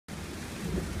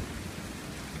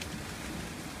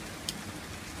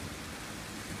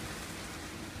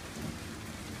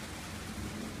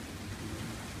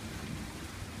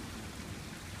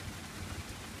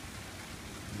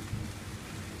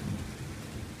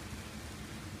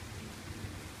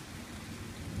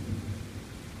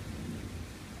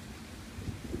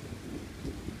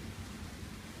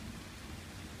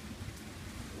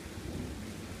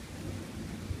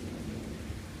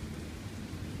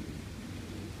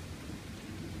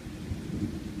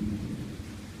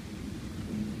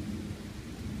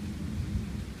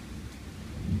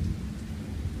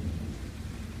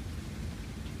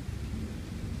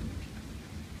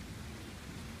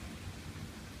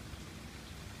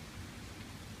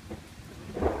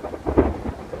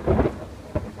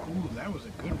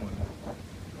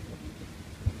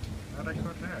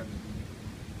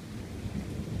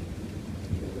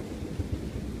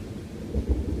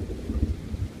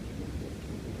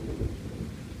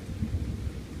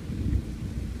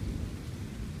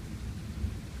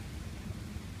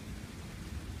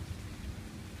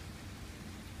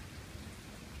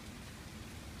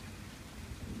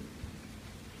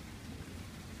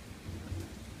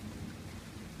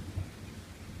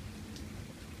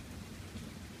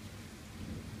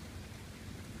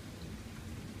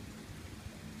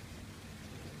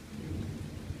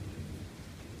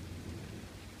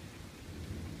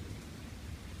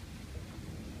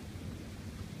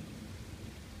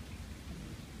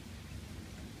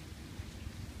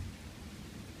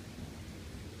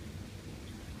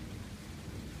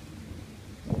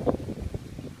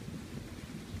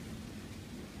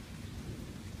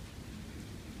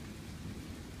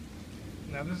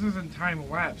Now this isn't time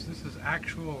lapse. This is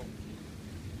actual.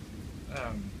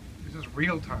 This is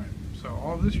real time. So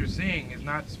all this you're seeing is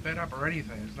not sped up or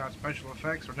anything. It's not special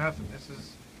effects or nothing. This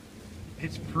is.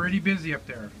 It's pretty busy up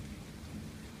there.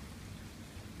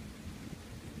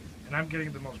 And I'm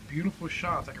getting the most beautiful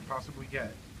shots I could possibly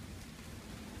get.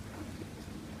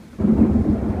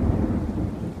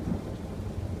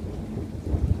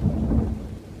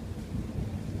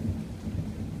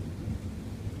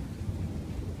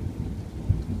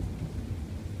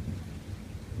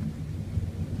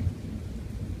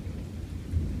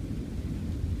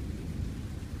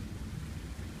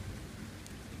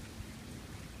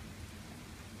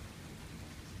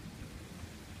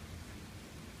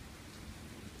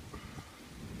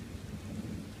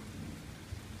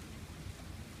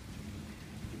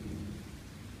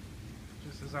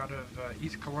 This is out of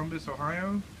East Columbus,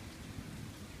 Ohio,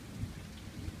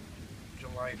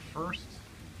 July 1st.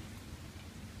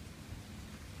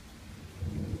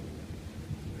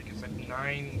 I think it's at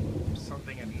 9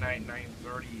 something at night,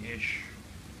 9:30-ish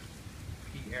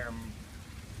p.m.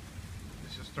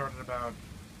 This just started about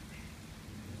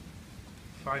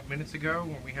 5 minutes ago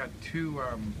when we had two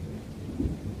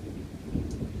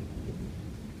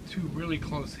really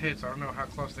close hits. I don't know how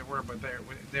close they were, but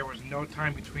there was no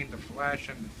time between the flash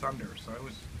and the thunder, so it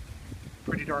was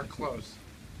pretty darn close.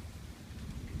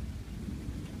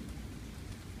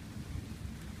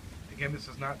 Again, this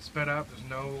is not sped up. There's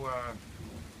no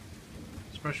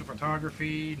special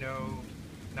photography,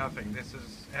 nothing. This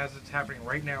is as it's happening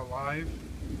right now live.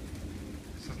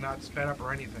 This is not sped up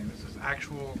or anything. This is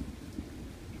actual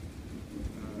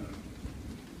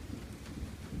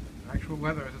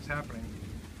weather as it's happening.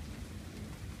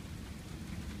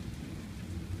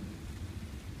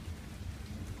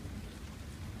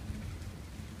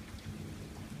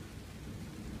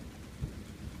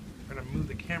 I'm going to move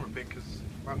the camera a bit because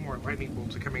a lot more lightning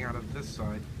bolts are coming out of this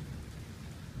side.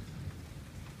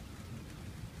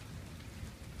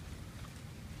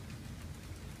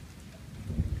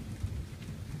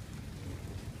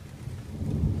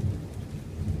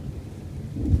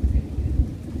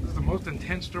 This is the most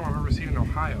intense storm I've ever seen in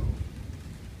Ohio.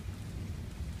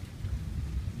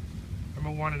 I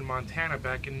remember one in Montana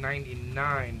back in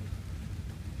 '99.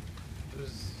 It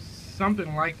was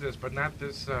something like this, but not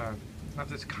this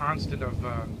constant of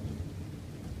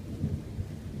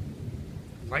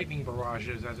lightning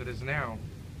barrages as it is now.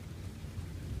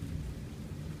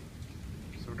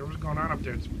 So whatever's going on up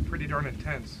there, it's pretty darn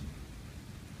intense.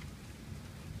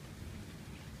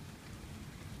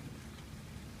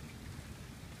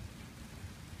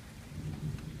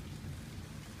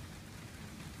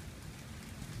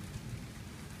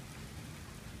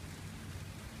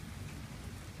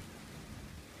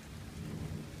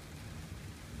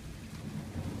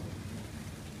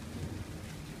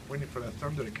 Waiting for that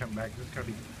thunder to come back. It's going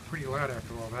to be pretty loud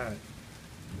after all that.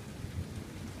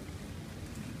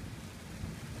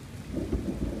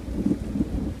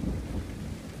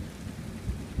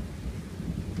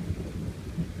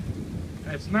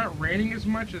 It's not raining as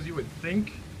much as you would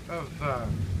think of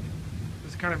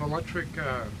this kind of electric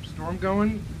storm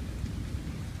going.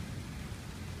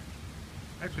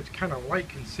 Actually, it's kind of light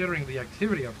considering the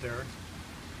activity up there.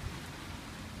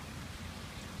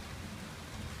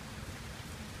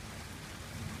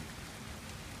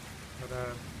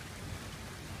 But,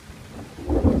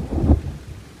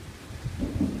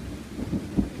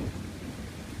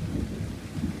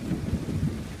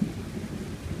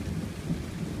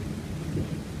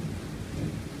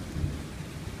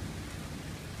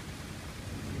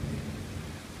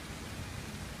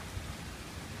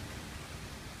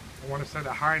 I want to send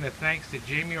a hi and a thanks to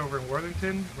Jamie over in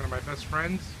Worthington, one of my best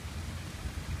friends.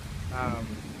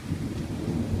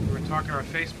 We were talking on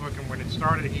Facebook, and when it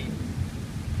started, he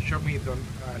showed me the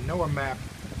NOAA map,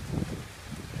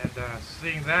 and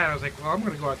seeing that, I was like, well, I'm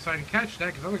going to go outside and catch that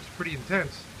because that looks pretty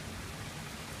intense.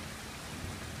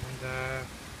 And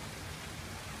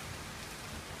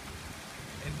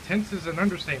intense is an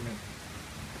understatement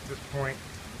at this point.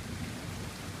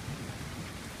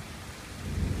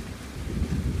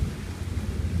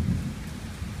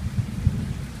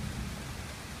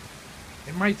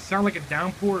 It might sound like a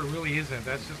downpour, it really isn't.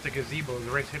 That's just a gazebo.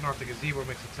 The rain's hitting off the gazebo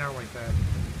makes it sound like that.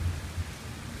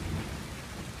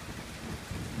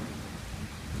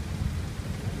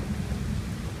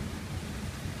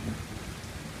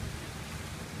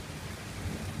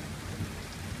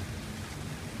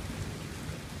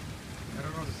 I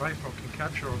don't know if this iPhone can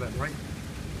capture all that light,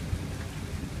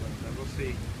 but we'll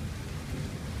see.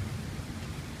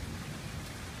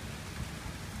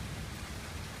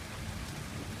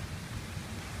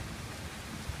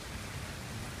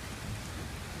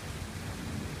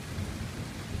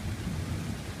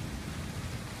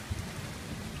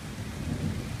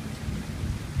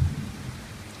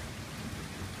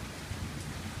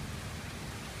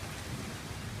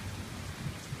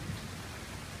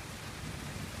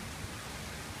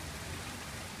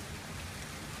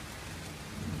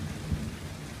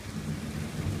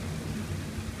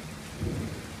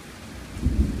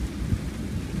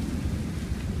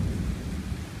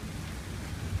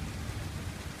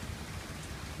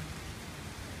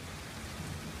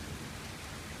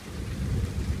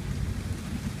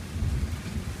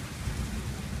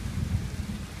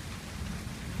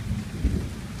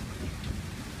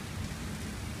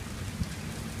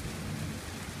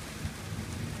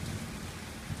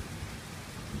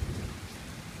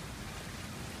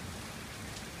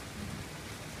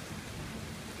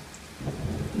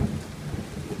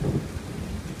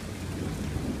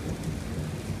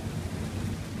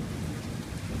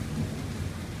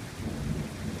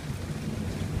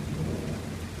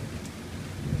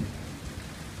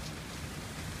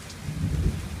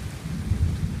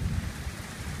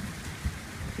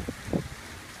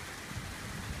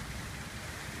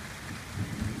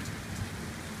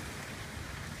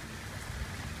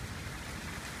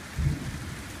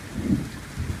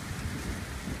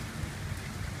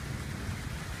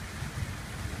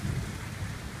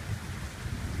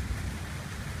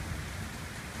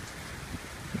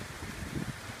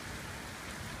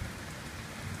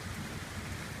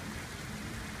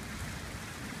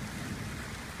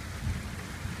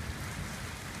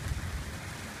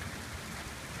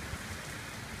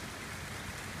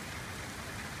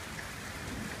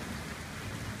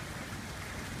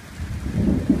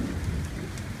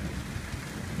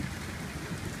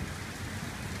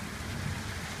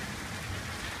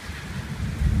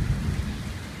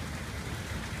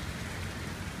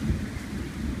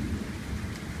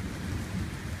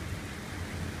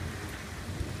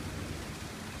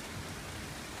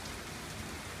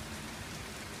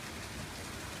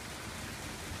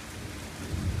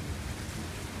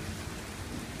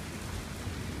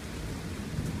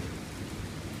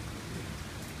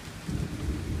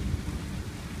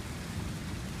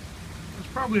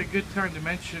 probably a good time to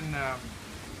mention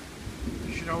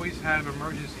you should always have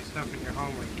emergency stuff in your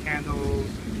home, like candles,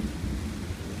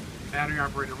 and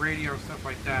battery-operated radio, stuff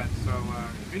like that. So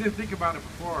if you didn't think about it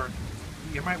before,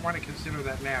 you might want to consider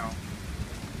that now.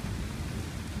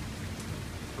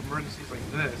 For emergencies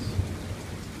like this.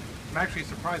 I'm actually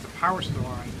surprised the power's still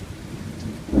on.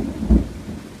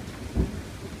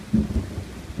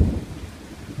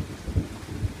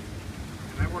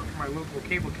 And I work for my local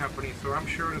cable company, so I'm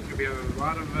sure there's going to be a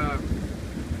lot of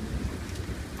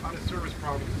service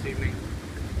problems this evening.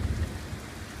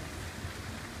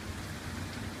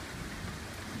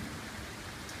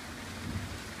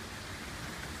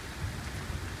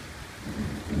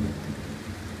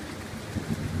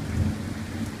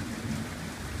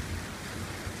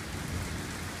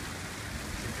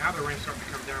 Now the rain's starting to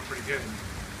come down pretty good.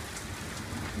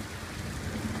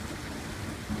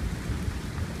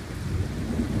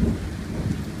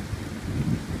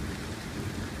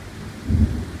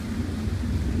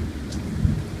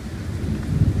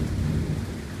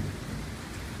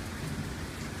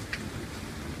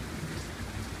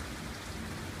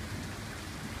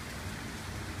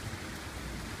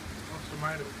 Also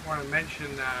might want to mention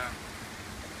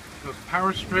those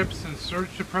power strips and surge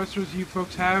suppressors you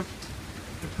folks have.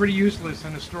 They're pretty useless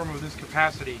in a storm of this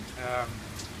capacity.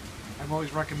 I've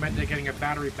always recommended getting a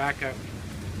battery backup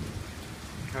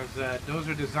because those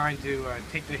are designed to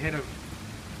take the hit of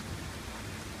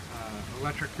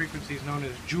electric frequencies known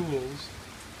as joules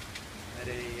that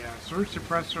a surge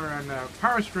suppressor and a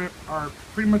power strip are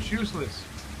pretty much useless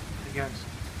against.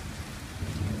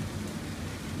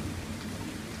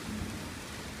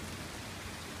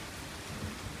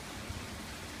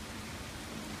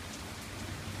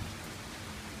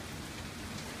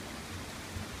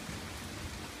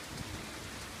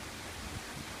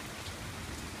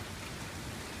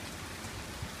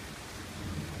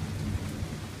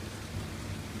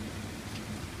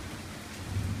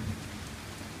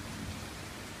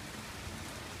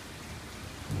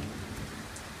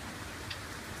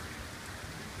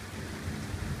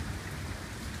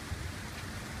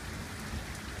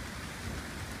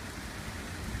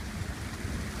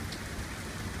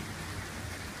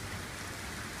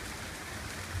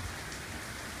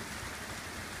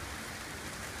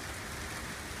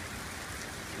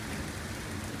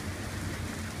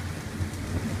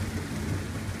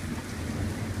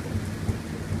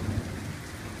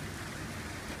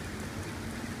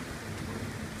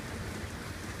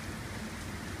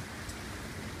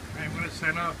 I'm going to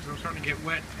sign off because I'm starting to get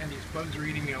wet and these bugs are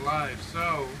eating me alive.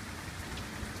 So,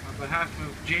 on behalf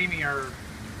of Jamie, our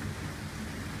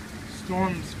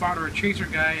storm spotter or chaser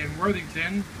guy in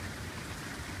Worthington,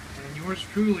 and yours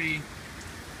truly,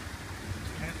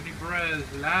 Anthony Perez,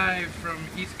 live from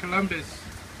East Columbus,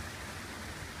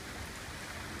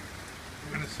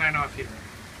 we're going to sign off here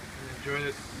and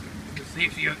enjoy the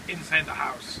safety of inside the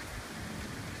house.